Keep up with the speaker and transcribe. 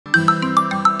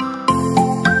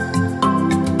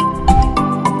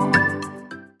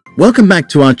Welcome back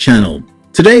to our channel.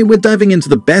 Today we're diving into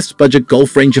the best budget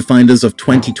golf rangefinders of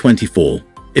 2024.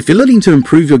 If you're looking to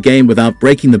improve your game without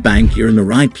breaking the bank, you're in the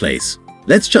right place.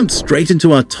 Let's jump straight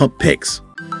into our top picks.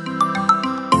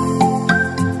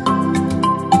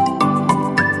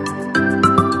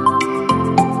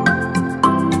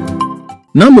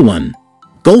 Number 1.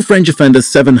 Golf Rangefinder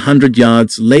 700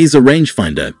 Yards Laser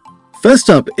Rangefinder. First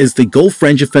up is the Golf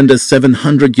Rangefinder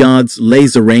 700 Yards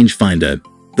Laser Rangefinder.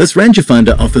 This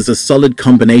rangefinder offers a solid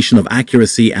combination of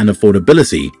accuracy and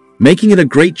affordability, making it a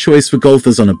great choice for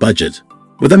golfers on a budget.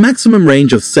 With a maximum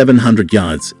range of 700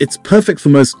 yards, it's perfect for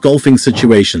most golfing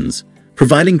situations,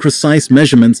 providing precise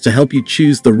measurements to help you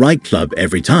choose the right club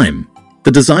every time.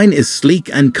 The design is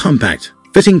sleek and compact,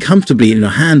 fitting comfortably in your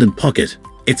hand and pocket.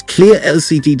 Its clear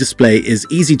LCD display is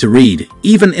easy to read,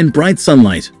 even in bright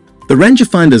sunlight. The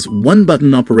rangefinder's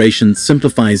one-button operation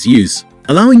simplifies use,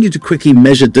 allowing you to quickly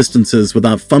measure distances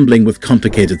without fumbling with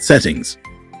complicated settings.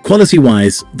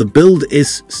 Quality-wise, the build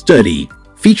is sturdy,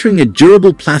 featuring a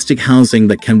durable plastic housing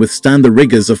that can withstand the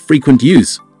rigors of frequent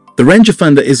use. The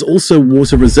rangefinder is also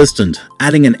water-resistant,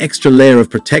 adding an extra layer of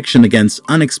protection against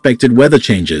unexpected weather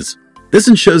changes. This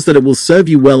ensures that it will serve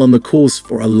you well on the course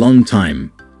for a long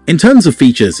time. In terms of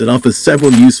features, it offers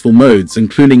several useful modes,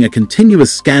 including a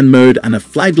continuous scan mode and a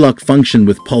flag lock function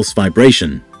with pulse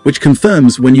vibration, which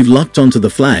confirms when you've locked onto the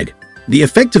flag. The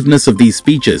effectiveness of these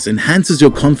features enhances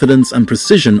your confidence and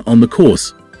precision on the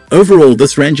course. Overall,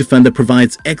 this rangefinder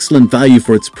provides excellent value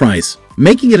for its price,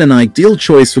 making it an ideal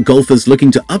choice for golfers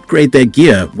looking to upgrade their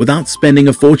gear without spending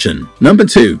a fortune. Number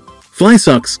 2.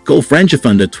 Flysocks Golf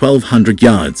Rangefinder 1200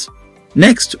 Yards.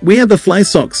 Next, we have the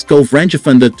Flysocks Golf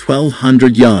Rangefinder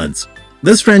 1200 Yards.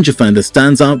 This rangefinder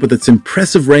stands out with its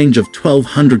impressive range of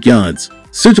 1200 yards,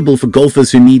 suitable for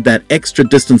golfers who need that extra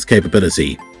distance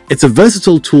capability. It's a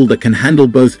versatile tool that can handle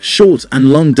both short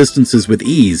and long distances with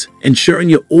ease, ensuring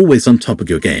you're always on top of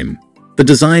your game. The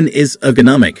design is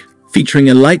ergonomic, featuring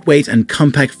a lightweight and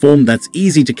compact form that's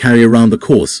easy to carry around the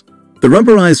course. The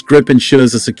rubberized grip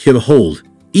ensures a secure hold,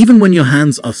 even when your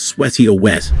hands are sweaty or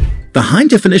wet. The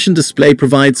high-definition display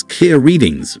provides clear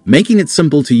readings, making it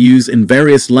simple to use in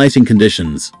various lighting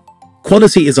conditions.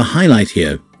 Quality is a highlight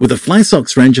here, with a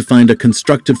Flysocks rangefinder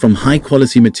constructed from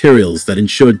high-quality materials that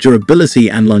ensure durability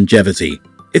and longevity.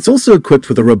 It's also equipped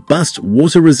with a robust,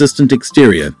 water-resistant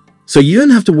exterior, so you don't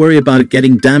have to worry about it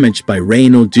getting damaged by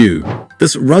rain or dew.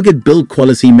 This rugged build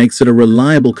quality makes it a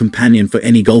reliable companion for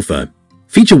any golfer.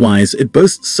 Feature-wise, it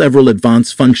boasts several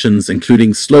advanced functions,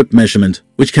 including slope measurement,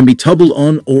 which can be toggled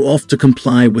on or off to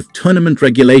comply with tournament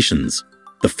regulations.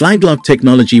 The flag lock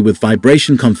technology with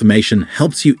vibration confirmation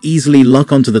helps you easily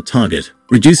lock onto the target,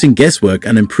 reducing guesswork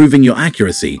and improving your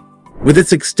accuracy. With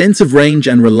its extensive range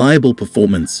and reliable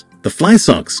performance, the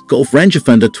Flysocks Golf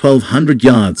Rangefinder 1200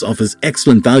 Yards offers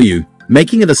excellent value,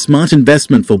 making it a smart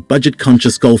investment for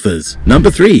budget-conscious golfers.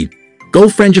 Number 3.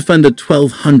 Golf Rangefinder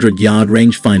 1200 Yard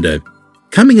Rangefinder.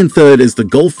 Coming in third is the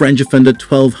Golf Rangefinder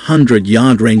 1200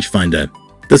 Yard Rangefinder.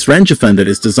 This rangefinder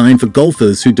is designed for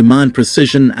golfers who demand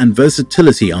precision and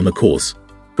versatility on the course.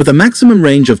 With a maximum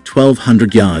range of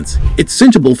 1200 yards, it's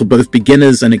suitable for both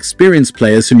beginners and experienced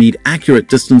players who need accurate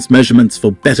distance measurements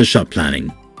for better shot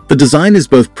planning. The design is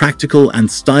both practical and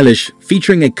stylish,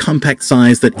 featuring a compact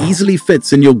size that easily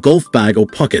fits in your golf bag or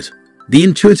pocket. The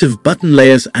intuitive button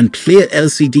layers and clear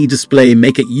LCD display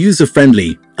make it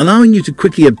user-friendly, allowing you to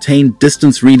quickly obtain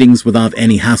distance readings without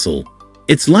any hassle.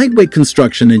 Its lightweight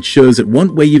construction ensures it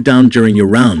won't weigh you down during your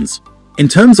rounds. In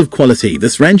terms of quality,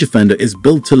 this rangefinder is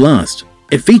built to last.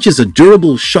 It features a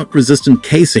durable, shock-resistant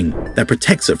casing that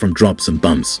protects it from drops and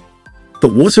bumps. The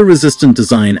water-resistant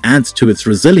design adds to its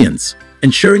resilience,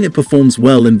 ensuring it performs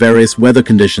well in various weather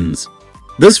conditions.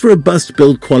 This robust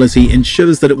build quality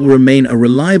ensures that it will remain a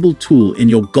reliable tool in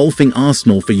your golfing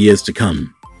arsenal for years to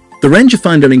come. The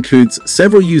rangefinder includes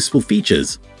several useful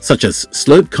features, such as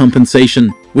slope compensation,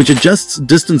 which adjusts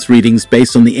distance readings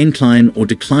based on the incline or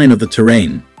decline of the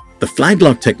terrain. The flag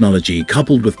lock technology,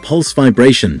 coupled with pulse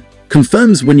vibration,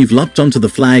 confirms when you've locked onto the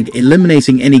flag,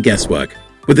 eliminating any guesswork.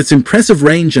 With its impressive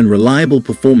range and reliable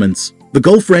performance, the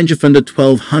Golf Rangefinder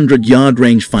 1200 Yard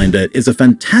Rangefinder is a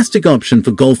fantastic option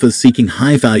for golfers seeking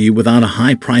high value without a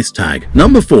high price tag.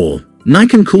 Number 4.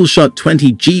 Nikon Coolshot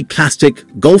 20G Plastic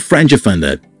Golf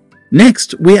Rangefinder.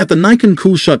 Next, we have the Nikon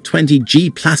Coolshot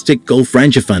 20G Plastic Golf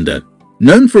Rangefinder.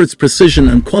 Known for its precision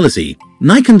and quality,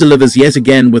 Nikon delivers yet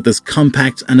again with this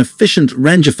compact and efficient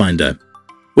rangefinder.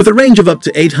 With a range of up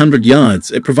to 800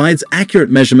 yards, it provides accurate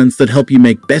measurements that help you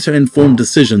make better informed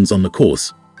decisions on the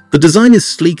course. The design is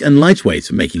sleek and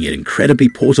lightweight, making it incredibly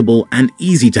portable and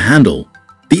easy to handle.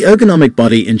 The ergonomic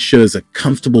body ensures a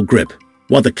comfortable grip,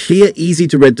 while the clear,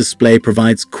 easy-to-read display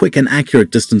provides quick and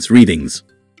accurate distance readings.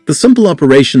 The simple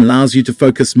operation allows you to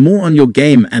focus more on your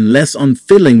game and less on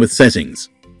fiddling with settings.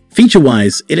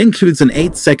 Feature-wise, it includes an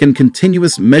 8-second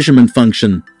continuous measurement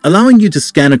function, allowing you to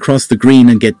scan across the green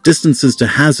and get distances to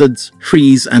hazards,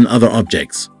 trees, and other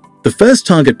objects. The first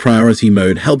target priority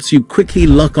mode helps you quickly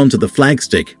lock onto the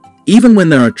flagstick, even when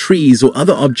there are trees or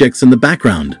other objects in the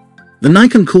background. The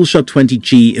Nikon Coolshot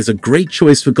 20G is a great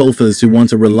choice for golfers who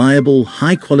want a reliable,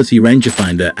 high-quality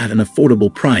rangefinder at an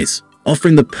affordable price,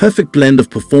 offering the perfect blend of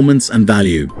performance and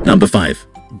value. Number 5.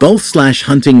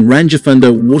 Golf/Hunting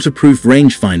Rangefinder Waterproof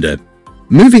Rangefinder.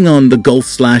 Moving on, the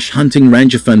Golf/Hunting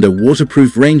Rangefinder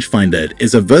Waterproof Rangefinder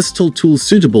is a versatile tool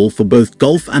suitable for both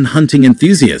golf and hunting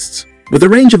enthusiasts. With a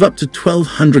range of up to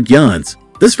 1,200 yards,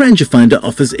 this rangefinder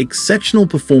offers exceptional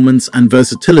performance and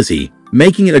versatility,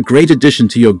 making it a great addition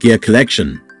to your gear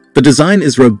collection. The design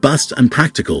is robust and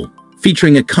practical,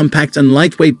 featuring a compact and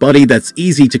lightweight body that's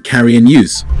easy to carry and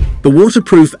use. The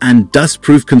waterproof and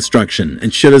dust-proof construction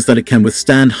ensures that it can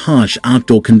withstand harsh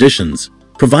outdoor conditions,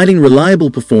 providing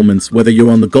reliable performance whether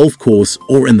you're on the golf course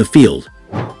or in the field.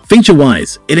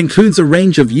 Feature-wise, it includes a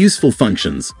range of useful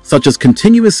functions, such as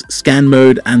continuous scan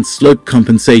mode and slope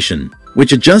compensation,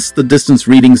 which adjusts the distance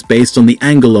readings based on the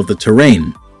angle of the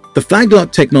terrain. The flag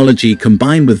lock technology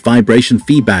combined with vibration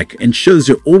feedback ensures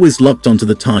you're always locked onto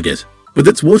the target. With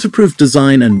its waterproof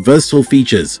design and versatile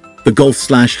features, the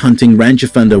Golf/Hunting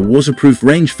Rangefinder Waterproof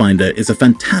Rangefinder is a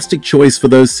fantastic choice for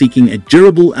those seeking a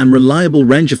durable and reliable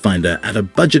rangefinder at a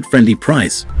budget-friendly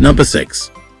price. Number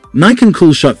 6. Nikon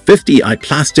Coolshot 50i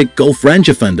Plastic Golf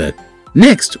Rangefinder.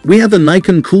 Next, we have the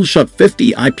Nikon Coolshot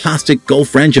 50i Plastic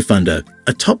Golf Rangefinder,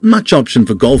 a top-notch option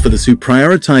for golfers who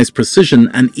prioritize precision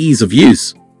and ease of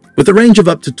use. With a range of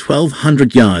up to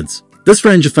 1,200 yards, this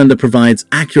rangefinder provides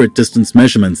accurate distance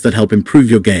measurements that help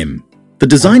improve your game. The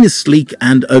design is sleek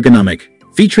and ergonomic,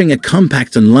 featuring a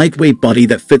compact and lightweight body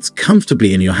that fits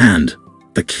comfortably in your hand.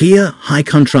 The clear,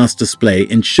 high-contrast display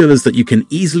ensures that you can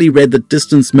easily read the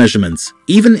distance measurements,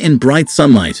 even in bright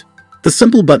sunlight. The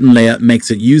simple button layout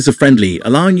makes it user-friendly,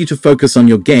 allowing you to focus on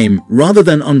your game rather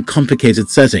than on complicated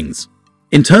settings.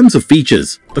 In terms of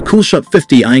features, the Coolshot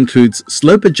 50i includes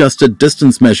slope-adjusted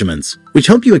distance measurements, which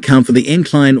help you account for the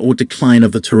incline or decline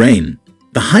of the terrain.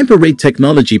 The Hyper-Read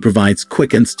technology provides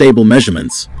quick and stable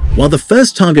measurements, while the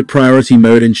first target priority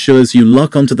mode ensures you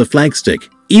lock onto the flagstick,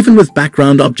 even with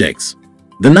background objects.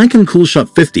 The Nikon Coolshot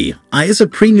 50i is a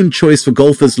premium choice for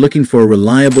golfers looking for a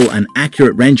reliable and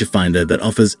accurate rangefinder that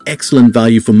offers excellent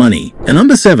value for money. And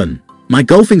number 7. My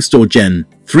Golfing Store Gen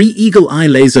 3 Eagle Eye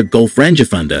Laser Golf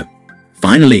Rangefinder.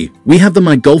 Finally, we have the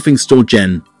My Golfing Store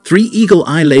Gen 3 Eagle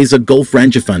Eye Laser Golf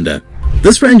Rangefinder.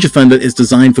 This rangefinder is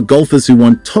designed for golfers who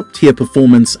want top-tier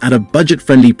performance at a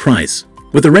budget-friendly price.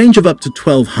 With a range of up to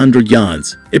 1,200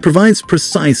 yards, it provides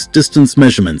precise distance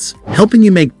measurements, helping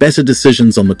you make better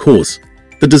decisions on the course.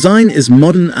 The design is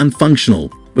modern and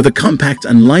functional, with a compact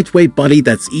and lightweight body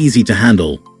that's easy to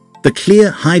handle. The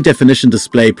clear, high-definition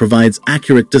display provides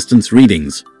accurate distance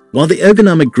readings, while the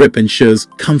ergonomic grip ensures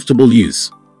comfortable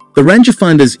use. The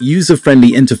rangefinder's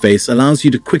user-friendly interface allows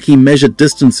you to quickly measure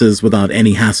distances without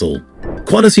any hassle.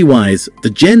 Quality-wise, the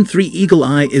Gen 3 Eagle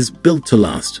Eye is built to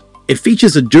last. It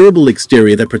features a durable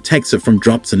exterior that protects it from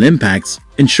drops and impacts,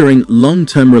 ensuring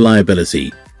long-term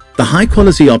reliability. The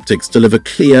high-quality optics deliver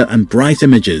clear and bright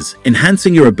images,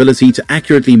 enhancing your ability to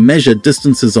accurately measure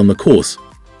distances on the course.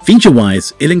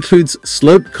 Feature-wise, it includes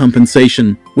slope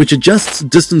compensation, which adjusts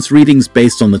distance readings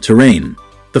based on the terrain.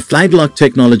 The flag lock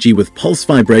technology with pulse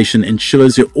vibration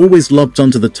ensures you're always locked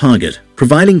onto the target,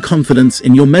 providing confidence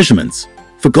in your measurements.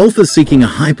 For golfers seeking a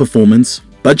high-performance,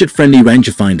 budget-friendly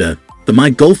rangefinder, the My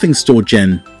Golfing Store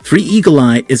Gen 3 Eagle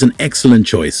Eye is an excellent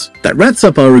choice. That wraps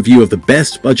up our review of the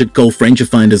best budget golf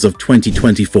rangefinders of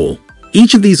 2024.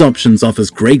 Each of these options offers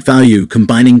great value,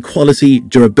 combining quality,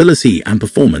 durability, and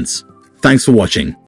performance. Thanks for watching.